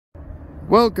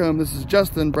Welcome, this is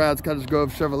Justin, Brad's Cottage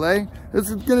Grove Chevrolet. This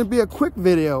is going to be a quick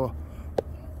video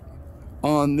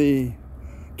on the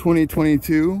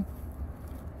 2022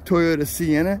 Toyota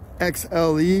Sienna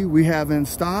XLE we have in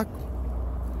stock.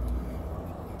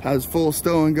 Has full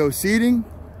stow and go seating.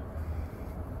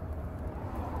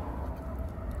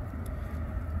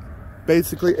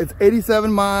 Basically, it's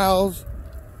 87 miles.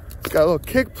 It's got a little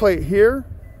kick plate here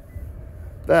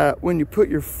that when you put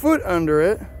your foot under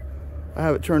it, I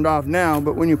have it turned off now,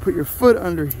 but when you put your foot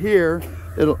under here,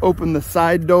 it'll open the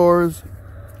side doors.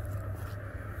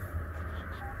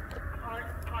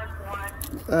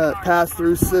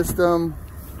 Pass-through system.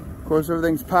 Of course,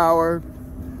 everything's powered.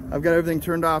 I've got everything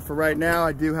turned off for right now.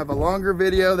 I do have a longer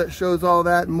video that shows all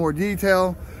that in more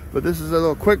detail, but this is a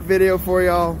little quick video for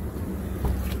y'all,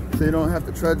 so you don't have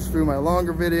to trudge through my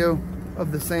longer video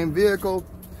of the same vehicle.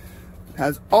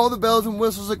 Has all the bells and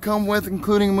whistles that come with,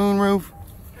 including moonroof.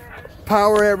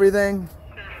 Power everything,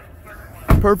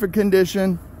 perfect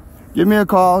condition. Give me a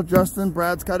call, Justin,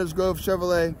 Brad's Cottage Grove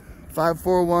Chevrolet,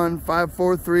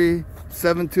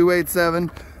 541-543-7287.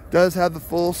 Does have the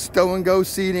full stow and go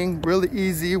seating, really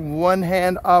easy, one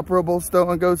hand operable stow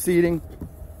and go seating.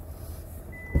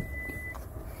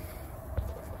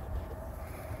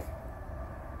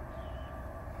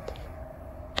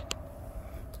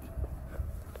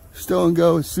 Stow and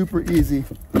go is super easy.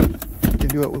 You can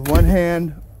do it with one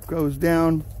hand. Goes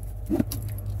down,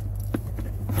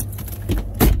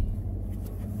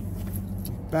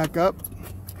 back up.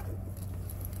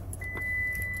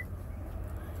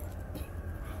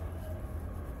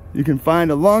 You can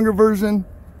find a longer version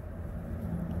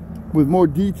with more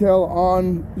detail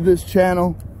on this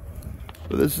channel.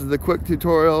 So this is the quick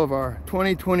tutorial of our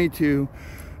 2022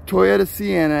 Toyota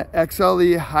Sienna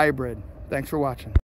XLE Hybrid. Thanks for watching.